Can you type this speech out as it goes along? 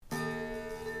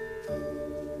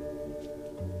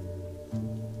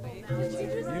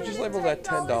labeled at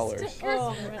 $10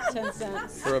 Oh, I'm at 10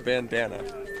 cents. for a bandana.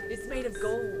 It's made of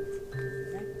gold.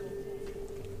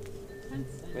 10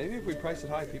 cents. Maybe if we price it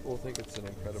high, people will think it's an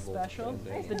incredible Special.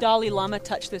 bandana. The Dalai Lama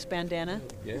touched this bandana.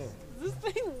 Yeah. Does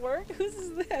this thing work? Whose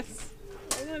is this?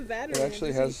 I don't have battery. It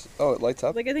actually has. Oh, it lights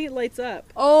up. Like, I think it lights up.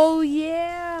 Oh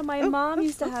yeah, my mom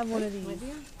used to have one of these.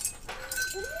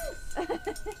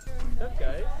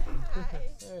 Okay.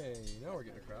 Hey, now we're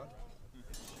getting a crowd.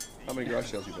 How many garage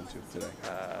sales you been to today?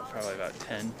 Probably about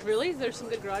 10. Really? There's some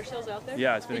good garage sales out there?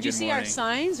 Yeah, it's been a Did you good see our morning.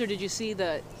 signs, or did you see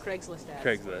the Craigslist ads?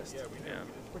 Craigslist, yeah.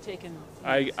 We're taking.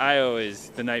 I always,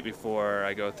 the night before,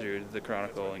 I go through the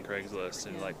Chronicle and Craigslist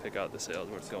and like pick out the sales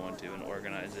where it's going to and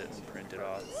organize it and print it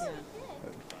off.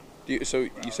 Yeah. So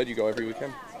you said you go every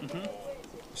weekend? Mm-hmm.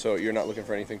 So you're not looking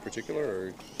for anything particular,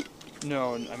 or?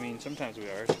 No, I mean, sometimes we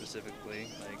are specifically.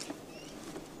 Like,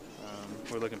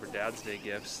 we're looking for Dad's Day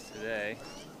gifts today.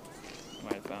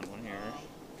 Might have found one here.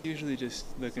 Usually just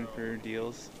looking for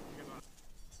deals.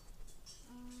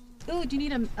 Ooh, do you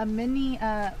need a mini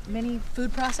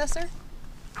food processor?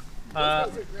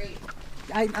 Those are great.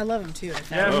 I love them too.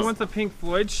 Yeah, who wants a Pink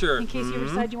Floyd shirt? In case you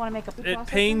decide you want to make a food processor. It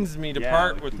pains me to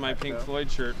part with my Pink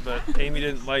Floyd shirt, but Amy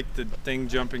didn't like the thing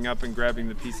jumping up and grabbing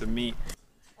the piece of meat.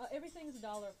 Everything's $1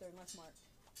 up there, unless Mark.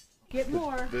 Get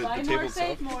more. Buy more,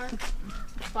 save more.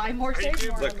 Buy more, save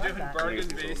more. Like giving bargain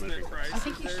basement prices. I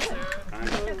think you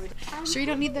should. Sure you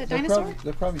don't need the They're dinosaur?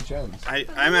 they're probably gems.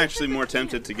 I'm actually more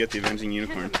tempted to get the Avenging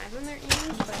Unicorn.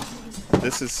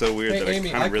 This is so weird Hey, that Amy,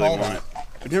 I kind I of really called want it. it.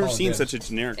 I've never Called seen it. such a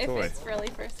generic toy. If it's really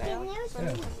for sale.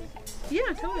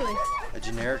 Yeah, totally. A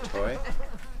generic toy?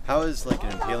 How is like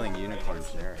an impaling unicorn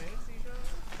generic?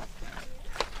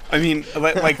 I mean,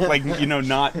 like you know,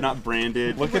 not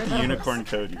branded. Look at the unicorn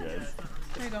code, you guys.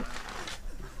 There you go.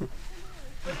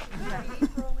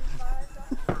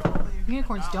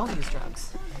 Unicorns don't use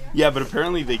drugs. Yeah, but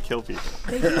apparently they kill people.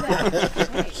 They do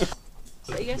that.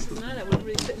 I guess it's not. It wouldn't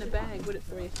really fit in a bag, would it,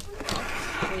 for you? So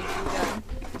we got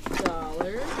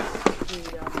 $1,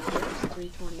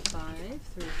 $3, $3.25,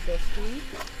 $3.50,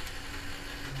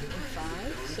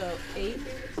 $5, so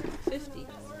 $8.50.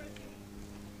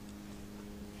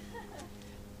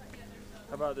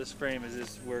 How about this frame? Has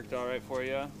this worked all right for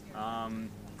you?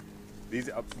 These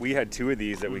we had 2 of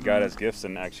these that we got as gifts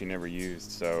and actually never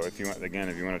used. So if you want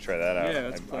to try that out, Yeah,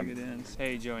 let's plug it in.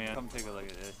 Hey, Joanne, come take a look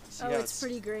at this. See how it's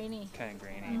pretty grainy. kind of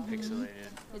grainy, pixelated.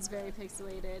 It's very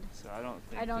pixelated. So I don't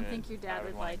think. I don't that think your dad I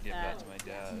would wanna like give that. to my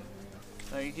dad.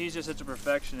 Like he's just such a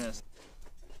perfectionist.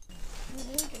 I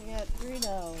think I got $3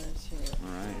 here.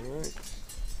 All right. All right.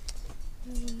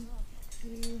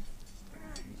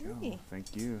 Thank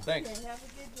you. Thanks. Have a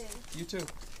good day. You too.